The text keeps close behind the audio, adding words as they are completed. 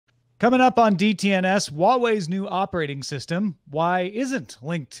Coming up on DTNS, Huawei's new operating system, why isn't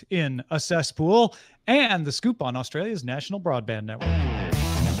LinkedIn a cesspool, and the scoop on Australia's National Broadband Network.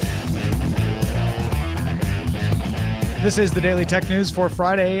 This is the Daily Tech News for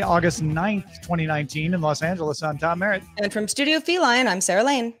Friday, August 9th, 2019 in Los Angeles. I'm Tom Merritt. And from Studio Feline, I'm Sarah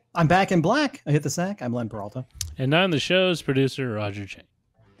Lane. I'm back in black. I hit the sack. I'm Len Peralta. And on the show's producer, Roger Chang.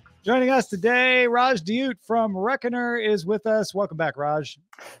 Joining us today, Raj Deut from Reckoner is with us. Welcome back, Raj.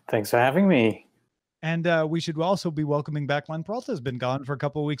 Thanks for having me. And we should also be welcoming back Len Peralta. Has been gone for a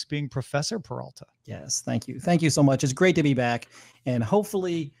couple of weeks being Professor Peralta. Yes, thank you. Thank you so much. It's great to be back. And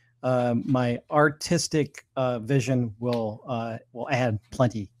hopefully my artistic vision will add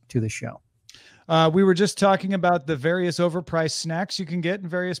plenty to the show. We were just talking about the various overpriced snacks you can get in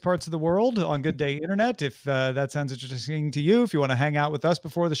various parts of the world on Good Day Internet. If that sounds interesting to you, if you want to hang out with us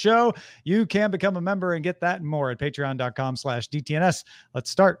before the show, you can become a member and get that and more at patreon.com/DTNS. Let's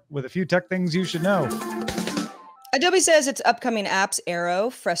start with a few tech things you should know. Adobe says its upcoming apps Aero,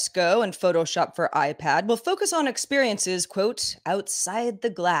 Fresco, and Photoshop for iPad will focus on experiences, quote, outside the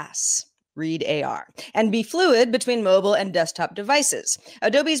glass. Read AR, and be fluid between mobile and desktop devices.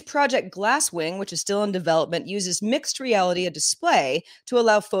 Adobe's Project Glasswing, which is still in development, uses mixed reality display to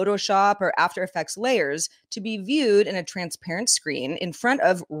allow Photoshop or After Effects layers to be viewed in a transparent screen in front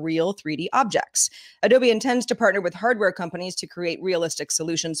of real 3D objects. Adobe intends to partner with hardware companies to create realistic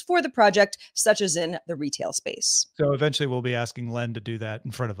solutions for the project, such as in the retail space. So eventually we'll be asking Len to do that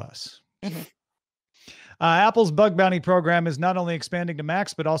in front of us. Mm-hmm. Apple's bug bounty program is not only expanding to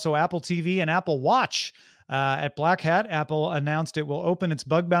Macs, but also Apple TV and Apple Watch. At Black Hat, Apple announced it will open its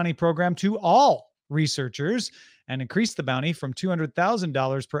bug bounty program to all researchers and increase the bounty from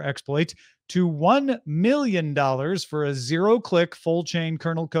 $200,000 per exploit to $1 million for a zero-click full-chain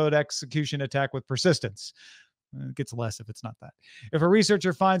kernel code execution attack with persistence. It gets less if it's not that. If a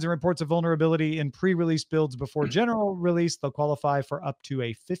researcher finds and reports a vulnerability in pre-release builds before general release, they'll qualify for up to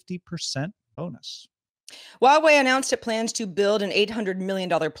a 50% bonus. Huawei announced it plans to build an $800 million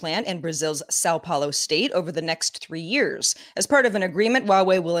plant in Brazil's Sao Paulo state over the next 3 years. As part of an agreement,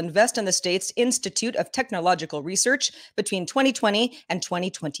 Huawei will invest in the state's Institute of Technological Research between 2020 and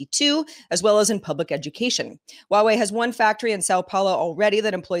 2022, as well as in public education. Huawei has one factory in Sao Paulo already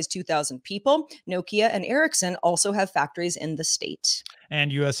that employs 2,000 people. Nokia and Ericsson also have factories in the state.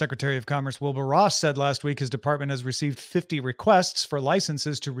 And U.S. Secretary of Commerce Wilbur Ross said last week his department has received 50 requests for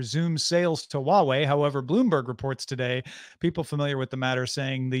licenses to resume sales to Huawei. However, Bloomberg reports today, people familiar with the matter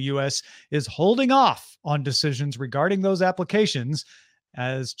saying the U.S. is holding off on decisions regarding those applications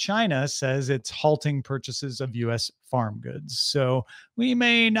as China says it's halting purchases of U.S. farm goods. So we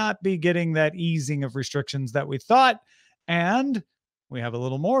may not be getting that easing of restrictions that we thought. And we have a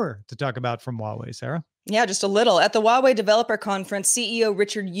little more to talk about from Huawei, Sarah. Yeah, just a little. At the Huawei Developer Conference, CEO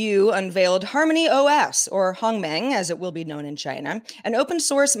Richard Yu unveiled Harmony OS, or Hongmeng, as it will be known in China, an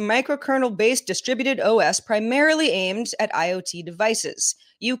open-source microkernel-based distributed OS primarily aimed at IoT devices.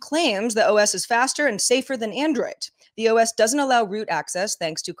 Yu claims the OS is faster and safer than Android. The OS doesn't allow root access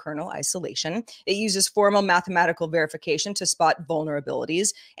thanks to kernel isolation. It uses formal mathematical verification to spot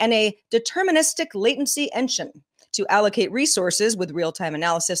vulnerabilities and a deterministic latency engine to allocate resources with real-time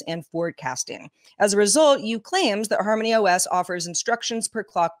analysis and forecasting. As a result, Yu claims that Harmony OS offers instructions per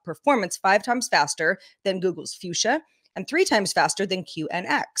clock performance 5 times faster than Google's Fuchsia and 3 times faster than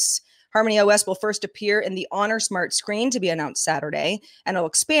QNX. Harmony OS will first appear in the Honor Smart Screen to be announced Saturday, and it'll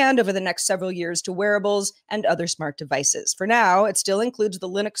expand over the next several years to wearables and other smart devices. For now, it still includes the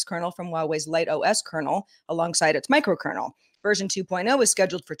Linux kernel from Huawei's Light OS kernel alongside its microkernel. Version 2.0 is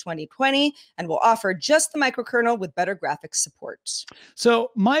scheduled for 2020 and will offer just the microkernel with better graphics support. So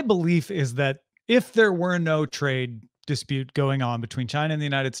my belief is that if there were no trade dispute going on between China and the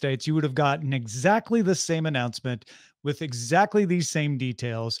United States, you would have gotten exactly the same announcement with exactly these same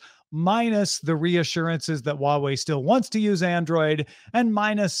details, minus the reassurances that Huawei still wants to use Android and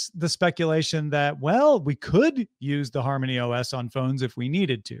minus the speculation that, well, we could use the Harmony OS on phones if we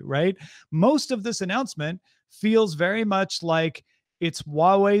needed to, right? Most of this announcement feels very much like it's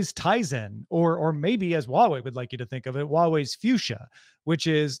Huawei's Tizen, or maybe as Huawei would like you to think of it, Huawei's Fuchsia, which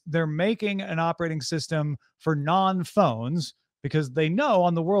is they're making an operating system for non-phones because they know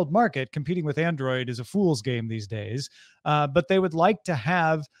on the world market, competing with Android is a fool's game these days. But they would like to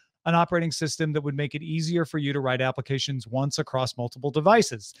have an operating system that would make it easier for you to write applications once across multiple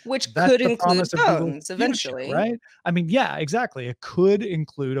devices. Which could include phones eventually. Future, right? I mean, yeah, exactly. It could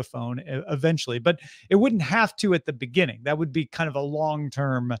include a phone eventually, but it wouldn't have to at the beginning. That would be kind of a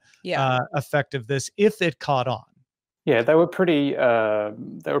long-term effect of this if it caught on. Yeah, they were pretty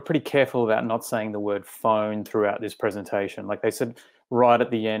careful about not saying the word phone throughout this presentation. Like they said, right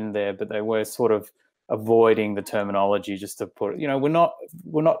at the end there, but they were sort of avoiding the terminology just to put, we're not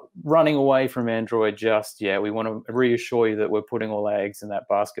running away from Android just yet. We want to reassure you that we're putting all our eggs in that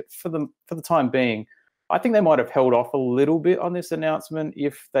basket for the time being. I think they might have held off a little bit on this announcement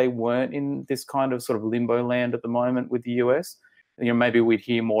if they weren't in this kind of sort of limbo land at the moment with the US. Maybe we'd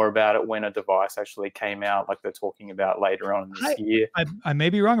hear more about it when a device actually came out, like they're talking about later on this year. I may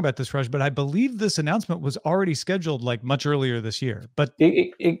be wrong about this, Raj, but I believe this announcement was already scheduled like much earlier this year. But yeah,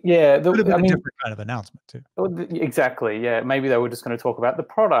 it could have been a different kind of announcement too. Exactly. Yeah, maybe they were just going to talk about the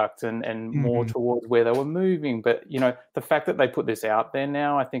product and more towards where they were moving. But the fact that they put this out there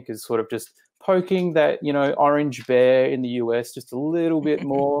now, I think, is sort of just poking that orange bear in the US just a little bit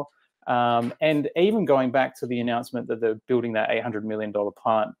more. And even going back to the announcement that they're building that $800 million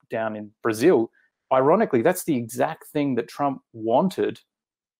plant down in Brazil, ironically, that's the exact thing that Trump wanted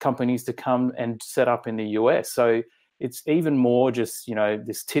companies to come and set up in the US. So it's even more just,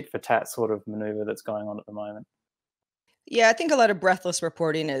 this tit for tat sort of maneuver that's going on at the moment. Yeah, I think a lot of breathless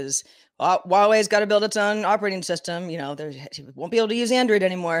reporting is Huawei's got to build its own operating system. They won't be able to use Android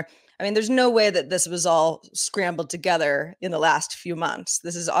anymore. I mean, there's no way that this was all scrambled together in the last few months.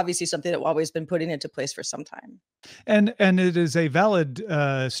 This is obviously something that Huawei's been putting into place for some time. And it is a valid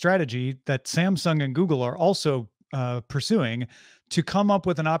strategy that Samsung and Google are also pursuing to come up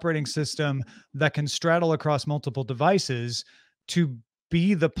with an operating system that can straddle across multiple devices to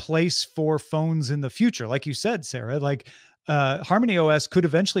be the place for phones in the future. Like you said, Sarah, like Harmony OS could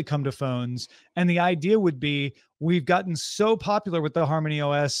eventually come to phones. And the idea would be we've gotten so popular with the Harmony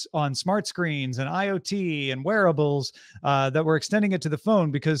OS on smart screens and IoT and wearables that we're extending it to the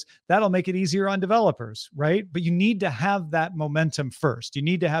phone because that'll make it easier on developers, right? But you need to have that momentum first. You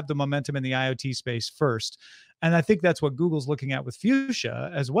need to have the momentum in the IoT space first. And I think that's what Google's looking at with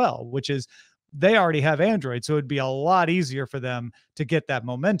Fuchsia as well, which is they already have Android. So it'd be a lot easier for them to get that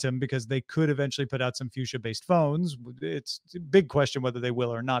momentum because they could eventually put out some Fuchsia-based phones. It's a big question whether they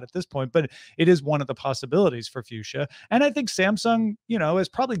will or not at this point, but it is one of the possibilities for Fuchsia. And I think Samsung, has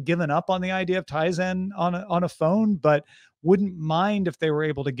probably given up on the idea of Tizen on a phone, but wouldn't mind if they were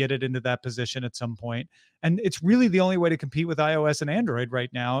able to get it into that position at some point. And it's really the only way to compete with iOS and Android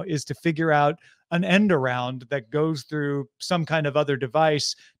right now is to figure out an end around that goes through some kind of other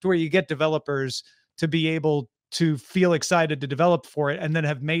device to where you get developers to be able to feel excited to develop for it and then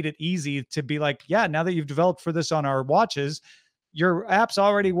have made it easy to be like, yeah, now that you've developed for this on our watches, your apps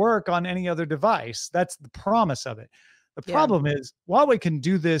already work on any other device. That's the promise of it. The problem is Huawei can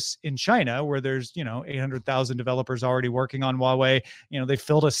do this in China where there's, 800,000 developers already working on Huawei. They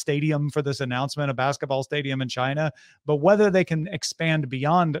filled a stadium for this announcement, a basketball stadium in China, but whether they can expand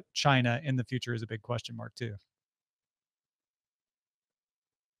beyond China in the future is a big question mark too.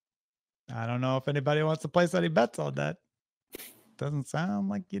 I don't know if anybody wants to place any bets on that. Doesn't sound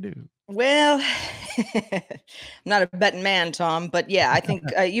like you do. Well, I'm not a betting man, Tom, but yeah, I think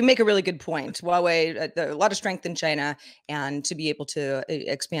you make a really good point. Huawei, a lot of strength in China, and to be able to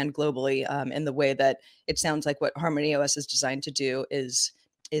expand globally in the way that it sounds like what Harmony OS is designed to do is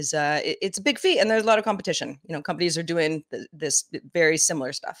it's a big feat, and there's a lot of competition. Companies are doing this very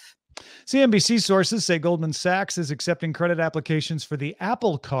similar stuff. CNBC sources say Goldman Sachs is accepting credit applications for the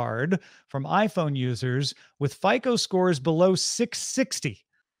Apple Card from iPhone users with FICO scores below 660.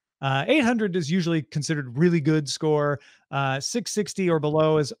 800 is usually considered really good score. 660 or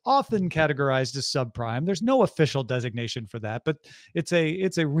below is often categorized as subprime. There's no official designation for that, but it's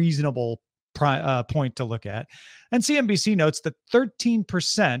a reasonable point to look at. And CNBC notes that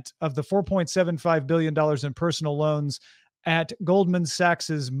 13% of the $4.75 billion in personal loans at Goldman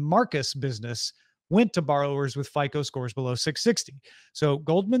Sachs's Marcus business went to borrowers with FICO scores below 660. So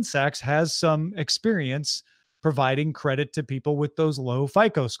Goldman Sachs has some experience providing credit to people with those low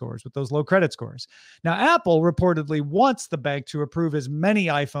FICO scores, with those low credit scores. Now, Apple reportedly wants the bank to approve as many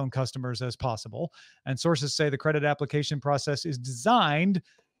iPhone customers as possible. And sources say the credit application process is designed,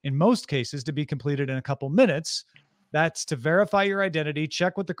 in most cases, to be completed in a couple minutes. That's to verify your identity,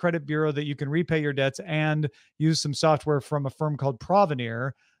 check with the credit bureau that you can repay your debts, and use some software from a firm called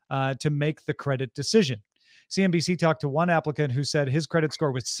Provenir to make the credit decision. CNBC talked to one applicant who said his credit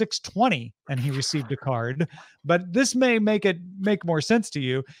score was 620 and he received a card. But this may make more sense to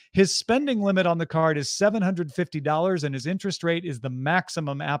you. His spending limit on the card is $750 and his interest rate is the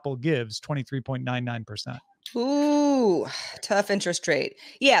maximum Apple gives, 23.99%. Ooh, tough interest rate.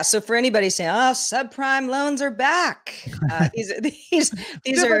 Yeah. So for anybody saying, "Oh, subprime loans are back," these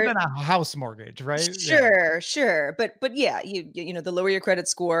different than a house mortgage, right? Sure. But yeah, you know, the lower your credit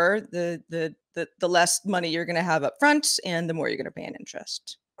score, the less money you're going to have up front, and the more you're going to pay in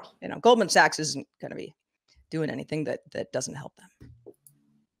interest. Goldman Sachs isn't going to be doing anything that doesn't help them.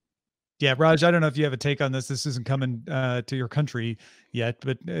 Yeah, Raj, I don't know if you have a take on this. This isn't coming to your country yet,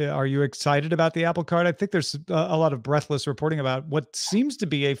 but are you excited about the Apple Card? I think there's a lot of breathless reporting about what seems to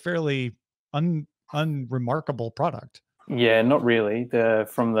be a fairly unremarkable product. Yeah, not really.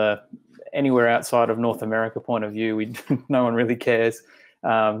 From the anywhere outside of North America point of view, no one really cares.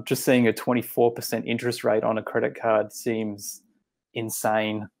 Just seeing a 24% interest rate on a credit card seems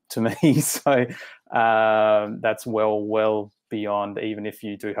insane to me. So that's well beyond, even if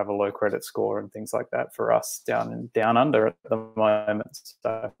you do have a low credit score and things like that, for us down under at the moment.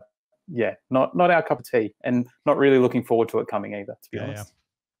 So yeah, not our cup of tea, and not really looking forward to it coming either, to be honest.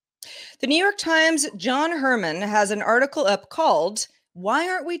 The New York Times' John Herman has an article up called "Why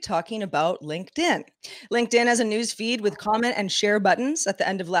Aren't We Talking About LinkedIn?" LinkedIn has a news feed with comment and share buttons. At the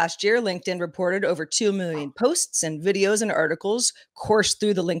end of last year, LinkedIn reported over 2 million posts and videos and articles coursed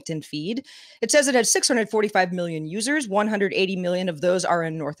through the LinkedIn feed. It says it had 645 million users, 180 million of those are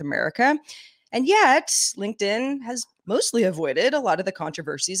in North America. And yet, LinkedIn has mostly avoided a lot of the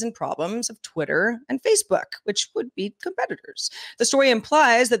controversies and problems of Twitter and Facebook, which would be competitors. The story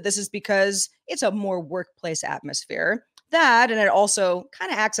implies that this is because it's a more workplace atmosphere. And it also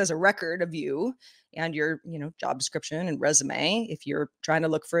kind of acts as a record of you and your, job description and resume. If you're trying to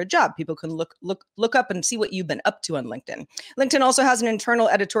look for a job, people can look up and see what you've been up to on LinkedIn. LinkedIn also has an internal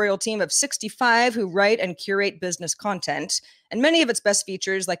editorial team of 65 who write and curate business content. And many of its best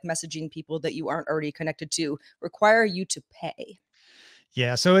features, like messaging people that you aren't already connected to, require you to pay.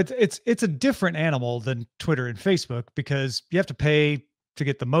 Yeah, so it's a different animal than Twitter and Facebook because you have to pay to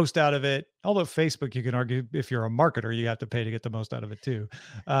get the most out of it. Although Facebook, you can argue if you're a marketer, you have to pay to get the most out of it too.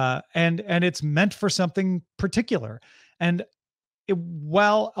 And it's meant for something particular. And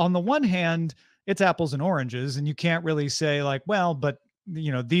while on the one hand, it's apples and oranges, and you can't really say like, well, but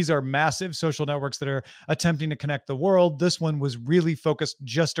these are massive social networks that are attempting to connect the world. This one was really focused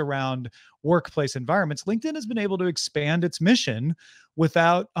just around workplace environments. LinkedIn has been able to expand its mission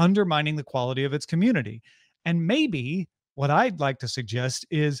without undermining the quality of its community. And maybe what I'd like to suggest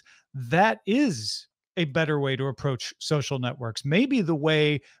is that is a better way to approach social networks. Maybe the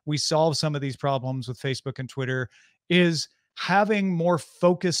way we solve some of these problems with Facebook and Twitter is having more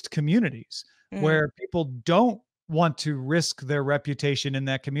focused communities where people don't want to risk their reputation in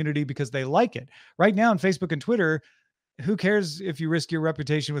that community because they like it. Right now on Facebook and Twitter, who cares if you risk your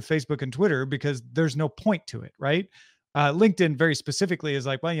reputation with Facebook and Twitter because there's no point to it, right? LinkedIn very specifically is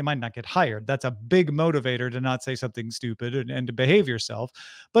like, well, you might not get hired. That's a big motivator to not say something stupid and to behave yourself.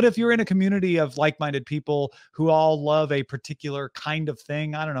 But if you're in a community of like-minded people who all love a particular kind of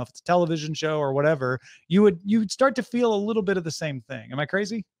thing, I don't know if it's a television show or whatever, you'd start to feel a little bit of the same thing. Am I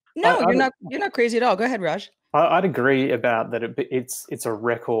crazy? No, you're not crazy at all. Go ahead, Raj. I'd agree about that. It's a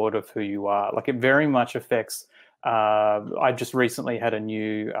record of who you are. Like, it very much affects. I just recently had a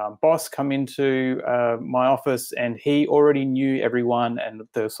new boss come into my office, and he already knew everyone and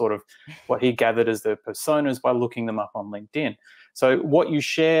the sort of what he gathered as the personas by looking them up on LinkedIn. So what you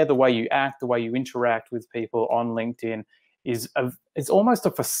share, the way you act, the way you interact with people on LinkedIn it's almost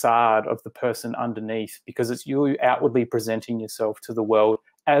a facade of the person underneath, because it's you outwardly presenting yourself to the world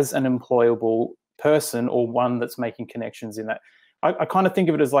as an employable person or one that's making connections in that. I kind of think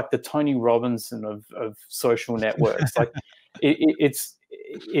of it as like the Tony Robinson of social networks. Like it's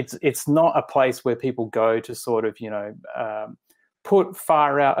not a place where people go to sort of, put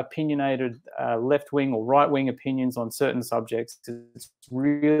far out opinionated left-wing or right-wing opinions on certain subjects. It's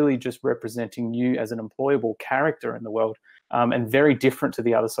really just representing you as an employable character in the world, and very different to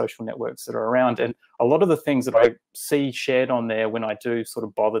the other social networks that are around. And a lot of the things that I see shared on there when I do sort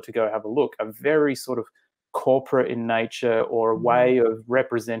of bother to go have a look are very sort of corporate in nature, or a way of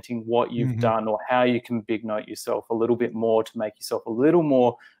representing what you've done or how you can big note yourself a little bit more to make yourself a little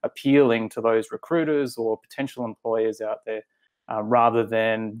more appealing to those recruiters or potential employers out there. Rather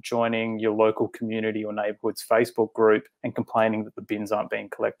than joining your local community or neighborhood's Facebook group and complaining that the bins aren't being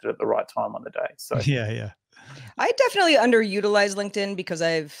collected at the right time on the day. So yeah. I definitely underutilize LinkedIn because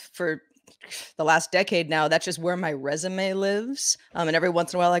for the last decade now, that's just where my resume lives. And every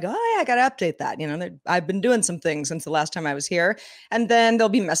once in a while I go, oh yeah, I got to update that. I've been doing some things since the last time I was here. And then there'll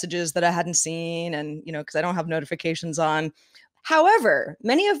be messages that I hadn't seen, and, because I don't have notifications on. However,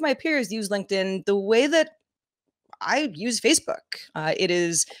 many of my peers use LinkedIn the way that I use Facebook. It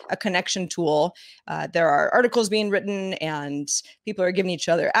is a connection tool. There are articles being written, and people are giving each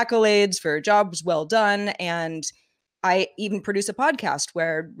other accolades for jobs well done. And I even produce a podcast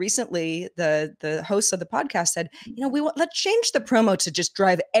where recently the hosts of the podcast said, let's change the promo to just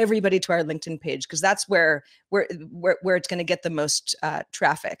drive everybody to our LinkedIn page, because that's where it's going to get the most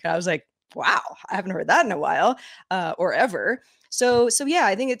traffic. And I was like, wow, I haven't heard that in a while or ever. So yeah,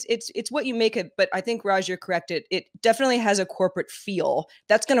 I think it's what you make it. But I think, Raj, you're correct. It definitely has a corporate feel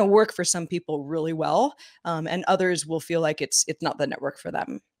that's going to work for some people really well, and others will feel like it's not the network for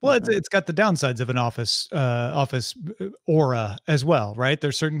them. Well, it's got the downsides of an office aura as well, right?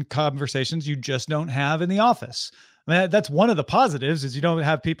 There's certain conversations you just don't have in the office. I mean, that's one of the positives is you don't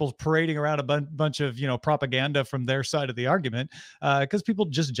have people parading around a bunch of, propaganda from their side of the argument, because people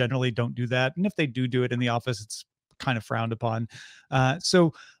just generally don't do that. And if they do it in the office, it's kind of frowned upon.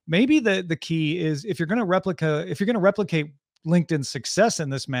 So maybe the key is if you're going to replicate LinkedIn's success in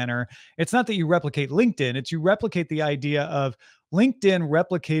this manner, it's not that you replicate LinkedIn, it's you replicate the idea of LinkedIn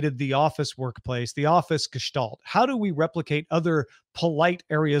replicated the office workplace, the office gestalt. How do we replicate other polite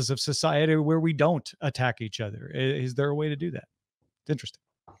areas of society where we don't attack each other? Is there a way to do that? It's interesting.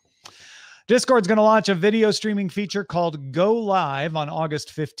 Discord's going to launch a video streaming feature called Go Live on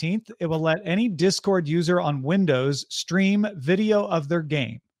August 15th. It will let any Discord user on Windows stream video of their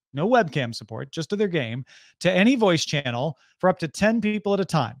game. No webcam support, just of their game, to any voice channel for up to 10 people at a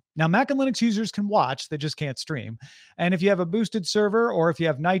time. Now, Mac and Linux users can watch, they just can't stream. And if you have a boosted server or if you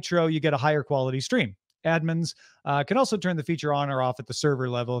have Nitro, you get a higher quality stream. Admins can also turn the feature on or off at the server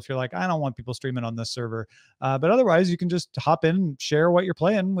level if you're like, I don't want people streaming on this server. But otherwise, you can just hop in and share what you're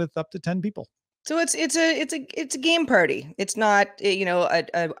playing with up to 10 people. So it's a game party. It's not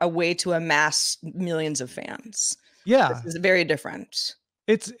a way to amass millions of fans. Yeah, this is very different.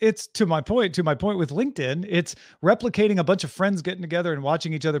 It's to my point with LinkedIn, it's replicating a bunch of friends getting together and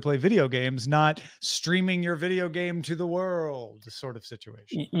watching each other play video games, not streaming your video game to the world sort of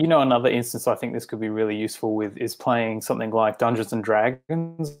situation. Another instance I think this could be really useful with is playing something like Dungeons and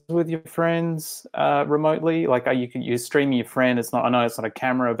Dragons with your friends remotely. Like you stream your friend. I know it's not a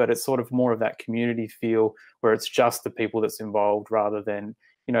camera, but it's sort of more of that community feel where it's just the people that's involved rather than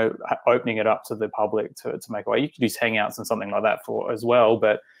opening it up to the public to make away. You could use Hangouts and something like that for as well,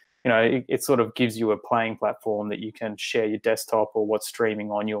 but it sort of gives you a playing platform that you can share your desktop or what's streaming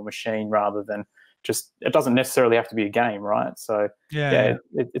on your machine rather than just, it doesn't necessarily have to be a game, right? So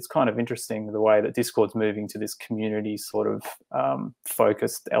it's kind of interesting the way that Discord's moving to this community sort of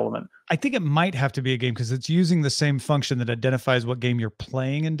focused element. I think it might have to be a game because it's using the same function that identifies what game you're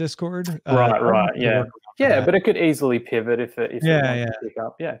playing in Discord. Right, yeah. Yeah, but it could easily pivot if it wants to pick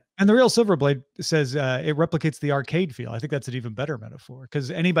up. Yeah. And the Real Silverblade says it replicates the arcade feel. I think that's an even better metaphor because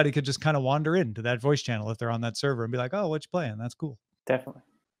anybody could just kind of wander into that voice channel if they're on that server and be like, oh, what you playing? That's cool. Definitely.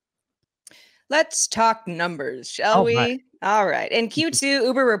 Let's talk numbers, shall we? Right. All right. In Q2,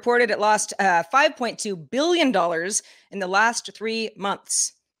 Uber reported it lost $5.2 billion in the last 3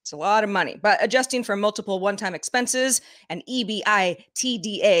 months. It's a lot of money, but adjusting for multiple one-time expenses and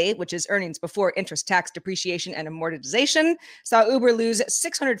EBITDA, which is earnings before interest, tax, depreciation, and amortization, saw Uber lose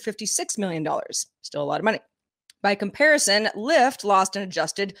 $656 million. Still a lot of money. By comparison, Lyft lost an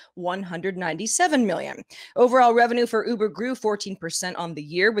adjusted $197 million. Overall revenue for Uber grew 14% on the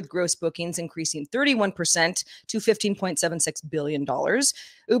year, with gross bookings increasing 31% to $15.76 billion.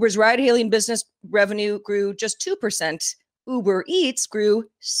 Uber's ride-hailing business revenue grew just 2%. Uber Eats grew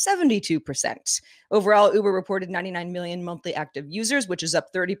 72%. Overall, Uber reported 99 million monthly active users, which is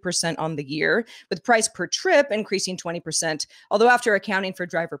up 30% on the year, with price per trip increasing 20%. Although after accounting for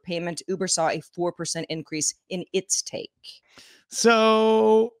driver payment, Uber saw a 4% increase in its take.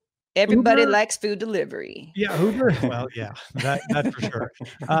 So everybody likes food delivery. Yeah, Uber. Well, yeah, that for sure.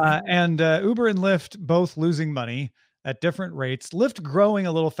 And Uber and Lyft both losing money at different rates. Lyft growing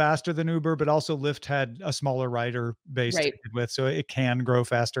a little faster than Uber, but also Lyft had a smaller rider base to begin with, so it can grow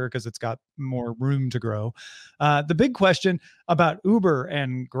faster because it's got more room to grow. The big question about Uber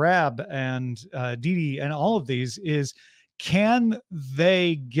and Grab and Didi and all of these is, can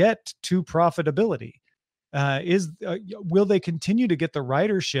they get to profitability? Will they continue to get the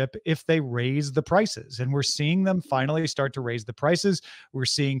ridership if they raise the prices? And we're seeing them finally start to raise the prices. We're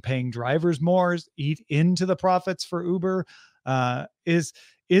seeing paying drivers more eat into the profits for Uber. Is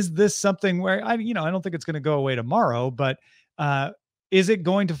this something where I don't think it's going to go away tomorrow, but is it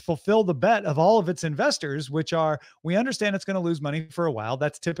going to fulfill the bet of all of its investors, which are, we understand it's going to lose money for a while.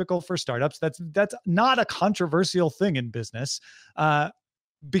 That's typical for startups. That's not a controversial thing in business.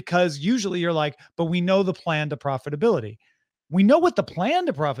 Because usually you're like, but we know the plan to profitability. We know what the plan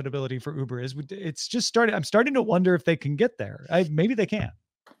to profitability for Uber is. It's just started. I'm starting to wonder if they can get there. Maybe they can.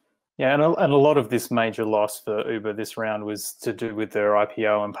 Yeah, and a lot of this major loss for Uber this round was to do with their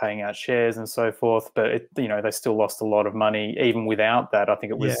IPO and paying out shares and so forth. But they still lost a lot of money even without that. I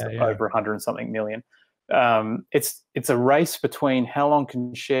think it was over 100 and something million. It's a race between how long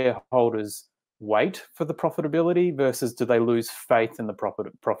can shareholders wait for the profitability versus do they lose faith in the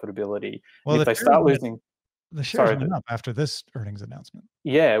profitability? Well, if they start losing, The shares went up after this earnings announcement.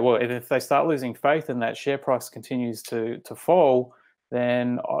 Yeah, well, if they start losing faith and that share price continues to fall,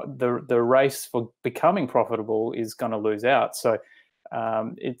 then the race for becoming profitable is going to lose out. So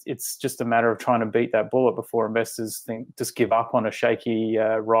it's just a matter of trying to beat that bullet before investors just give up on a shaky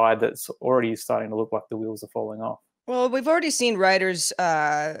ride that's already starting to look like the wheels are falling off. Well, we've already seen riders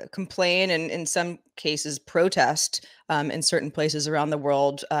complain and in some cases protest in certain places around the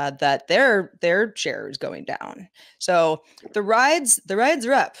world that their share is going down. So the rides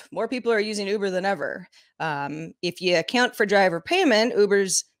are up. More people are using Uber than ever. If you account for driver payment,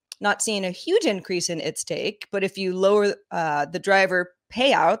 Uber's not seeing a huge increase in its take. But if you lower the driver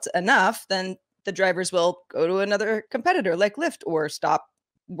payout enough, then the drivers will go to another competitor like Lyft or stop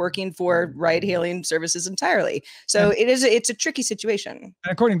working for ride-hailing services entirely. So it's a tricky situation.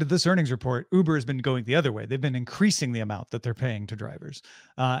 And according to this earnings report, Uber has been going the other way. They've been increasing the amount that they're paying to drivers,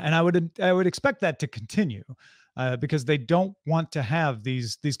 and I would expect that to continue because they don't want to have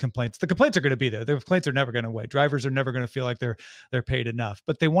these complaints. The complaints are going to be there. The complaints are never going to away. Drivers are never going to feel like they're paid enough.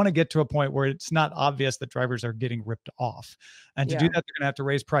 But they want to get to a point where it's not obvious that drivers are getting ripped off. And to do that, they're going to have to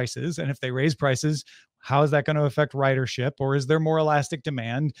raise prices. And if they raise prices, how is that going to affect ridership, or is there more elastic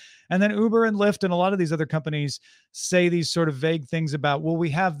demand? And then Uber and Lyft and a lot of these other companies say these sort of vague things about, well,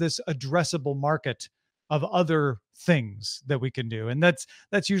 we have this addressable market of other things that we can do. And that's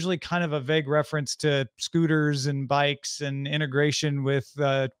usually kind of a vague reference to scooters and bikes and integration with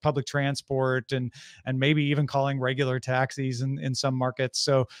public transport and maybe even calling regular taxis in some markets.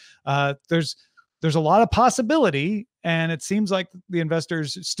 So there's a lot of possibility, and it seems like the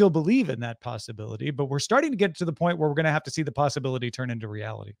investors still believe in that possibility, but we're starting to get to the point where we're going to have to see the possibility turn into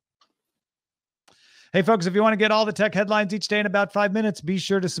reality. Hey, folks, if you want to get all the tech headlines each day in about 5 minutes, be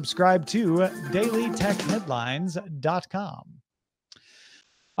sure to subscribe to dailytechheadlines.com.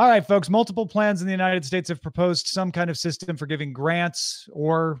 All right, folks, multiple plans in the United States have proposed some kind of system for giving grants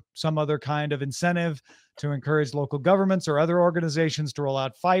or some other kind of incentive to encourage local governments or other organizations to roll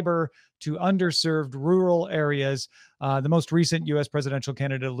out fiber to underserved rural areas. The most recent U.S. presidential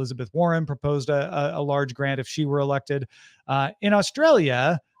candidate, Elizabeth Warren, proposed a large grant if she were elected. In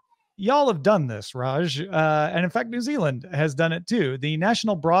Australia, y'all have done this, Raj. And in fact, New Zealand has done it too. The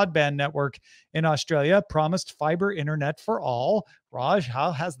National Broadband Network in Australia promised fiber internet for all. Raj,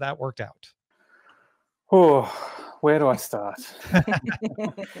 how has that worked out? Oh, where do I start?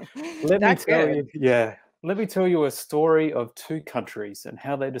 Let me tell you a story of two countries and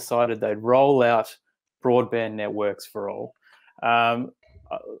how they decided they'd roll out broadband networks for all. I'll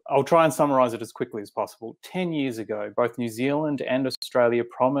try and summarize it as quickly as possible. 10 years ago, both New Zealand and Australia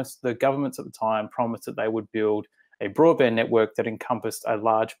the governments at the time promised that they would build a broadband network that encompassed a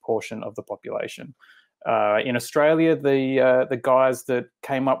large portion of the population. In Australia, the guys that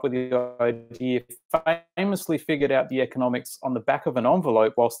came up with the idea famously figured out the economics on the back of an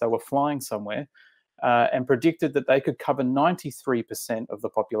envelope whilst they were flying somewhere and predicted that they could cover 93% of the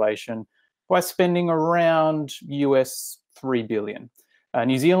population by spending around US $3 billion.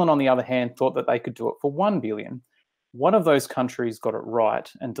 New Zealand, on the other hand, thought that they could do it for $1 billion. One of those countries got it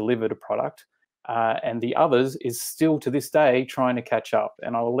right and delivered a product, and the others is still to this day trying to catch up.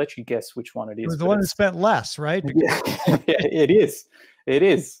 And I will let you guess which one it is. It was the one that spent less, right? Yeah, it is. It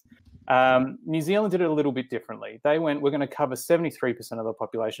is. New Zealand did it a little bit differently. They went, we're going to cover 73% of the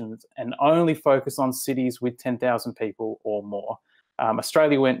population and only focus on cities with 10,000 people or more.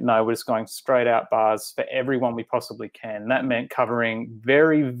 Australia went, no, we're just going straight out bars for everyone we possibly can. That meant covering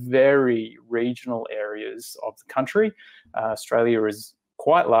very, very regional areas of the country. Australia is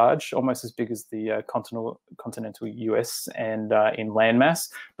quite large, almost as big as the continental US and in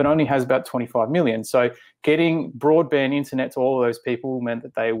landmass, but only has about 25 million. So getting broadband internet to all of those people meant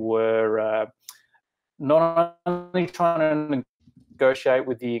that they were not only trying to negotiate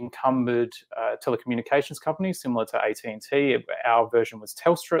with the incumbent telecommunications companies similar to AT&T. Our version was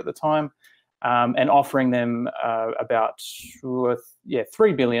Telstra at the time, and offering them about $3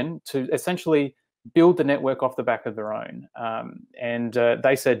 billion to essentially build the network off the back of their own. And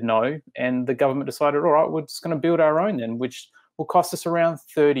they said no, and the government decided, all right, we're just going to build our own then, which will cost us around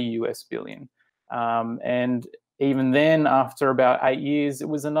 $30 billion. And even then, after about 8 years, it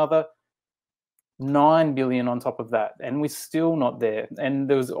was another $9 billion on top of that, and we're still not there. And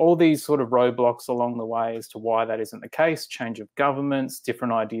there was all these sort of roadblocks along the way as to why that isn't the case. Change of governments,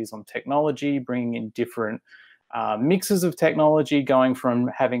 different ideas on technology, bringing in different mixes of technology, going from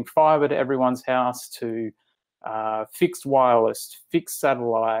having fiber to everyone's house to fixed wireless, fixed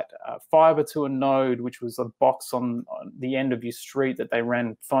satellite, fiber to a node, which was a box on the end of your street that they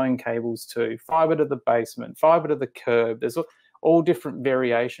ran phone cables to, fiber to the basement, fiber to the curb. There's all different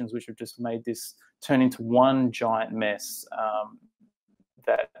variations which have just made this turn into one giant mess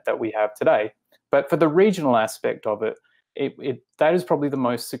that we have today. But for the regional aspect of it, that is probably the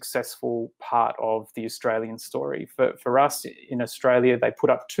most successful part of the Australian story. For us in Australia, they put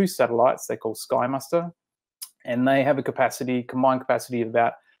up 2 satellites they call Sky Muster, and they have a combined capacity of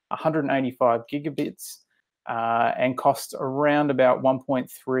about 185 gigabits and cost around about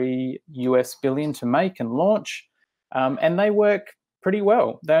 1.3 US billion to make and launch. And they work pretty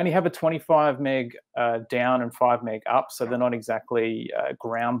well. They only have a 25 meg down and 5 meg up, so they're not exactly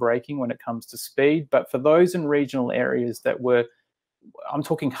groundbreaking when it comes to speed. But for those in regional areas that were, I'm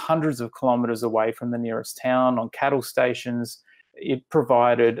talking hundreds of kilometers away from the nearest town, on cattle stations, it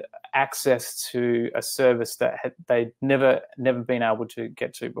provided access to a service that they'd never been able to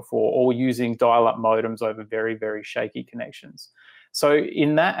get to before, or using dial-up modems over very, very shaky connections. So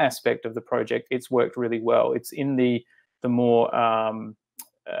in that aspect of the project, it's worked really well. It's in the more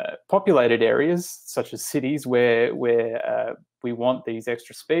populated areas, such as cities, where we want these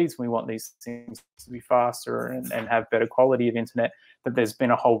extra speeds, we want these things to be faster and have better quality of internet, that there's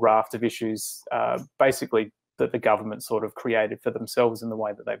been a whole raft of issues, basically, that the government sort of created for themselves in the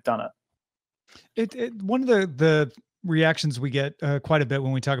way that they've done it. One of the reactions we get quite a bit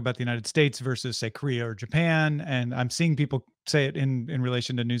when we talk about the United States versus, say, Korea or Japan, and I'm seeing people say it in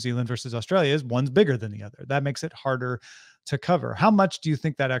relation to New Zealand versus Australia, is one's bigger than the other. That makes it harder to cover. How much do you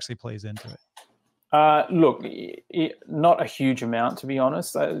think that actually plays into it? Look, not a huge amount, to be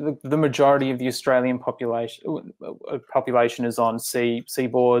honest. The majority of the Australian population is on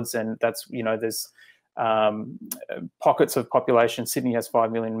seaboards, and that's, there's pockets of population. Sydney has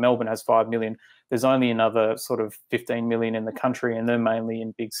 5 million, Melbourne has 5 million. There's only another sort of 15 million in the country, and they're mainly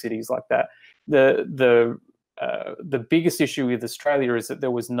in big cities like that. The biggest issue with Australia is that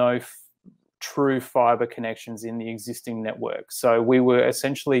there was no true fibre connections in the existing network. So we were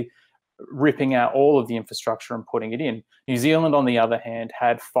essentially ripping out all of the infrastructure and putting it in. New Zealand, on the other hand,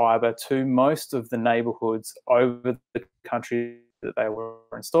 had fibre to most of the neighbourhoods over the country that they were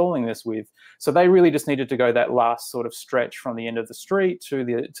installing this with. So they really just needed to go that last sort of stretch from the end of the street to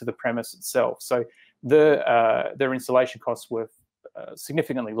the premise itself. So their installation costs were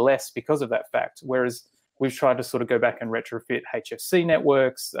significantly less because of that fact. Whereas we've tried to sort of go back and retrofit HFC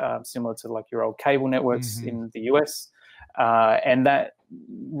networks, similar to like your old cable networks in the US, and that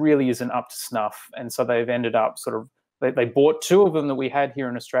really isn't up to snuff. And so they've ended up sort of, they bought 2 of them that we had here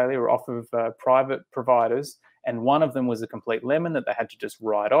in Australia off of private providers, and one of them was a complete lemon that they had to just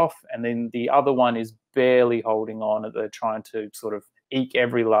write off, and then the other one is barely holding on, and they're trying to sort of eke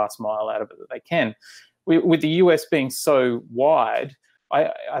every last mile out of it that they can. With the US being so wide,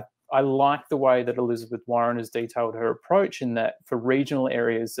 I like the way that Elizabeth Warren has detailed her approach, in that for regional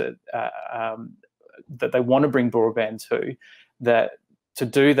areas that that they want to bring broadband to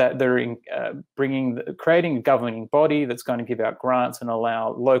do that, they're creating a governing body that's going to give out grants and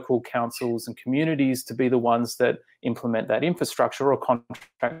allow local councils and communities to be the ones that implement that infrastructure, or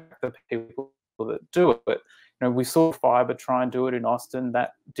contract the people that do it. We saw fibre try and do it in Austin.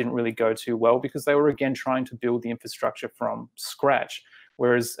 That didn't really go too well because they were, again, trying to build the infrastructure from scratch.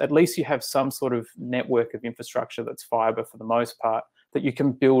 Whereas at least you have some sort of network of infrastructure that's fibre for the most part, that you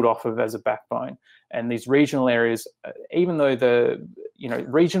can build off of as a backbone. And these regional areas, even though they're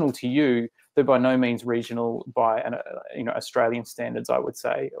regional to you, they're by no means regional by Australian standards, I would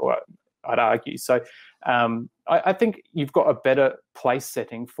say, or I'd argue. So I think you've got a better place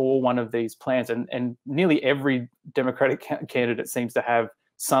setting for one of these plans, and nearly every Democratic candidate seems to have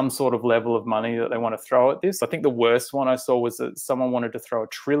some sort of level of money that they want to throw at this. I think the worst one I saw was that someone wanted to throw $1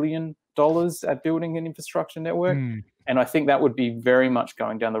 trillion at building an infrastructure network. And I think that would be very much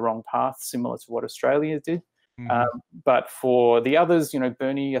going down the wrong path, similar to what Australia did. But for the others,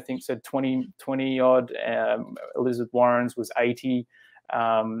 Bernie, I think, said 20 odd, Elizabeth Warren's was 80.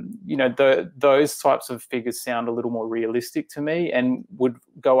 Those types of figures sound a little more realistic to me, and would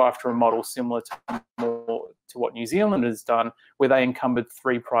go after a model similar to what New Zealand has done, where they encumbered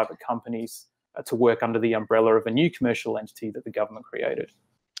 3 private companies to work under the umbrella of a new commercial entity that the government created.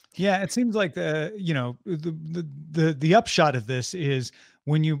 Yeah, it seems like the upshot of this is,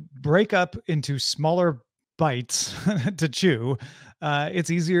 when you break up into smaller bites to chew, it's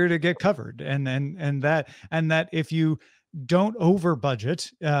easier to get covered, and that if you don't over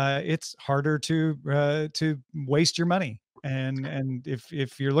budget, it's harder to waste your money. And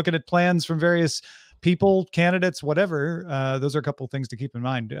if you're looking at plans from various people, candidates, whatever, those are a couple of things to keep in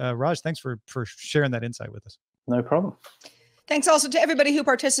mind. Raj, thanks for sharing that insight with us. No problem. Thanks also to everybody who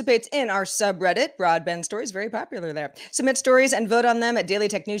participates in our subreddit. Broadband Stories, very popular there. Submit stories and vote on them at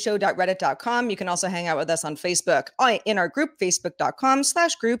dailytechnewsshow.reddit.com. You can also hang out with us on Facebook in our group,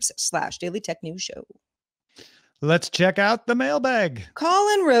 facebook.com/groups/dailytechnewsshow. Let's check out the mailbag.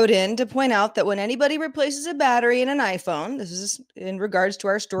 Colin wrote in to point out that when anybody replaces a battery in an iPhone, this is in regards to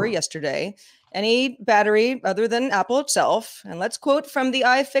our story yesterday, any battery other than Apple itself, and let's quote from the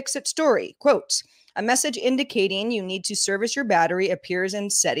iFixit story, quote, "A message indicating you need to service your battery appears in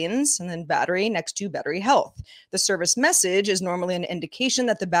settings and then battery next to battery health. The service message is normally an indication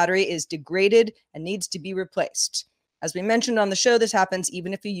that the battery is degraded and needs to be replaced. As we mentioned on the show, this happens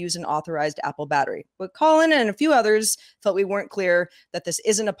even if you use an authorized Apple battery. But Colin and a few others felt we weren't clear that this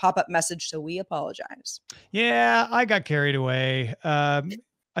isn't a pop-up message, so we apologize." Yeah, I got carried away.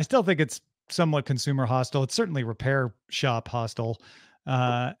 I still think it's somewhat consumer hostile. It's certainly repair shop hostile.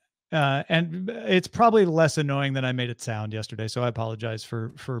 And it's probably less annoying than I made it sound yesterday. So I apologize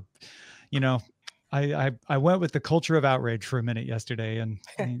for, I went with the culture of outrage for a minute yesterday, and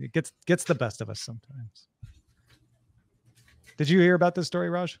it gets the best of us sometimes. Did you hear about this story,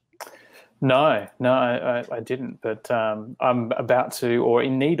 Raj? No, I didn't. But I'm about to, or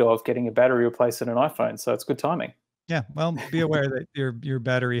in need of, getting a battery replaced in an iPhone. So it's good timing. Yeah, well, be aware that your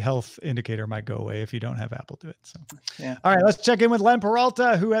battery health indicator might go away if you don't have Apple do it. So, yeah. All right, let's check in with Len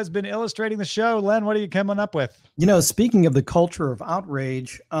Peralta, who has been illustrating the show. Len, what are you coming up with? Speaking of the culture of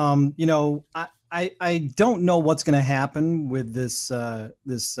outrage, I don't know what's going to happen with this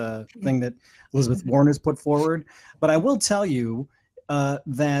thing that Elizabeth Warren has put forward, but I will tell you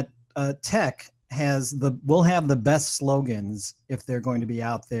that tech will have the best slogans if they're going to be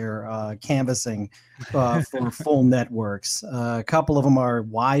out there canvassing for full networks. A couple of them are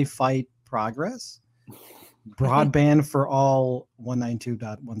 "Why Fight Progress?" "Broadband for All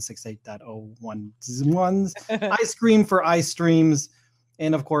 192.168.011s," "Ice Cream for Ice Streams,"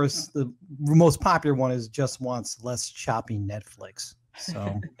 and of course the most popular one is "Just Wants Less Choppy Netflix."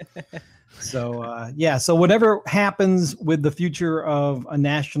 So whatever happens with the future of a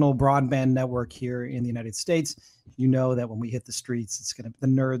national broadband network here in the United States, that when we hit the streets, the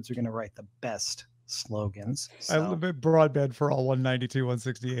nerds are gonna write the best slogans. So. I love it. Broadband for all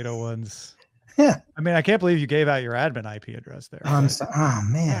 192.168.011s. Yeah. I mean, I can't believe you gave out your admin IP address there. Oh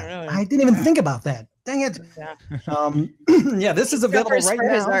man, I didn't even think about that. Dang it. Yeah. This is available right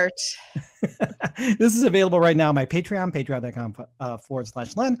now. This is available right now on my Patreon,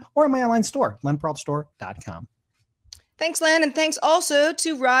 patreon.com/Len, or on my online store, lenperaltastore.com. Thanks, Len, and thanks also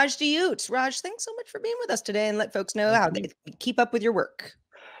to Raj Deut. Raj, thanks so much for being with us today, and let folks know how they keep up with your work.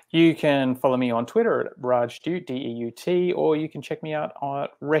 You can follow me on Twitter at Raj Deut, DEUT, or you can check me out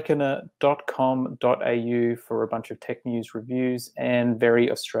at reckoner.com.au for a bunch of tech news, reviews, and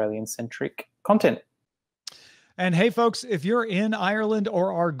very Australian-centric content. And hey, folks, if you're in Ireland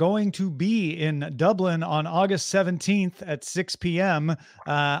or are going to be in Dublin on August 17th at 6 p.m.,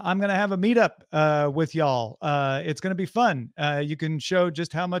 I'm going to have a meetup with y'all. It's going to be fun. You can show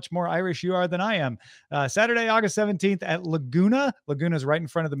just how much more Irish you are than I am. Saturday, August 17th at Laguna. Laguna is right in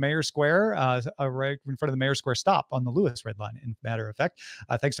front of the Mayor Square, right in front of the Mayor Square stop on the Lewis Red Line, in matter of fact.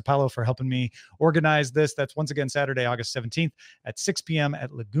 Thanks to Paolo for helping me organize this. That's once again Saturday, August 17th at 6 p.m.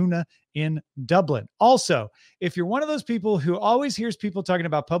 at Laguna in Dublin. Also, if you're one of those people who always hears people talking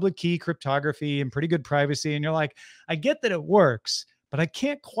about public key cryptography and pretty good privacy, and you're like, I get that it works, but I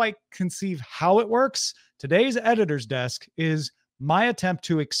can't quite conceive how it works, today's editor's desk is my attempt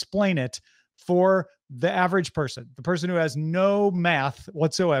to explain it for the average person, the person who has no math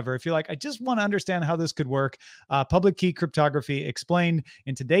whatsoever. If you're like, I just want to understand how this could work, public key cryptography explained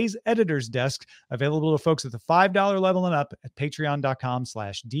in today's editor's desk, available to folks at the $5 level and up at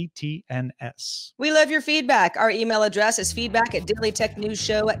patreon.com/DTNS. We love your feedback. Our email address is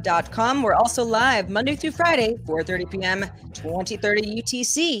feedback@dailytechnewsshow.com. We're also live Monday through Friday, 4:30 p.m., 2030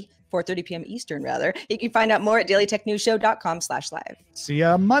 UTC. 4:30 p.m. Eastern, rather. You can find out more at dailytechnewsshow.com/live. See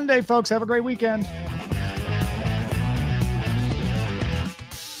ya Monday, folks. Have a great weekend.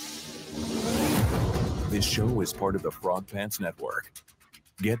 This show is part of the Frog Pants Network.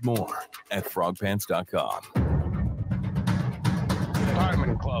 Get more at frogpants.com.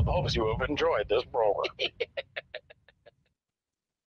 Diamond Club hopes you have enjoyed this program.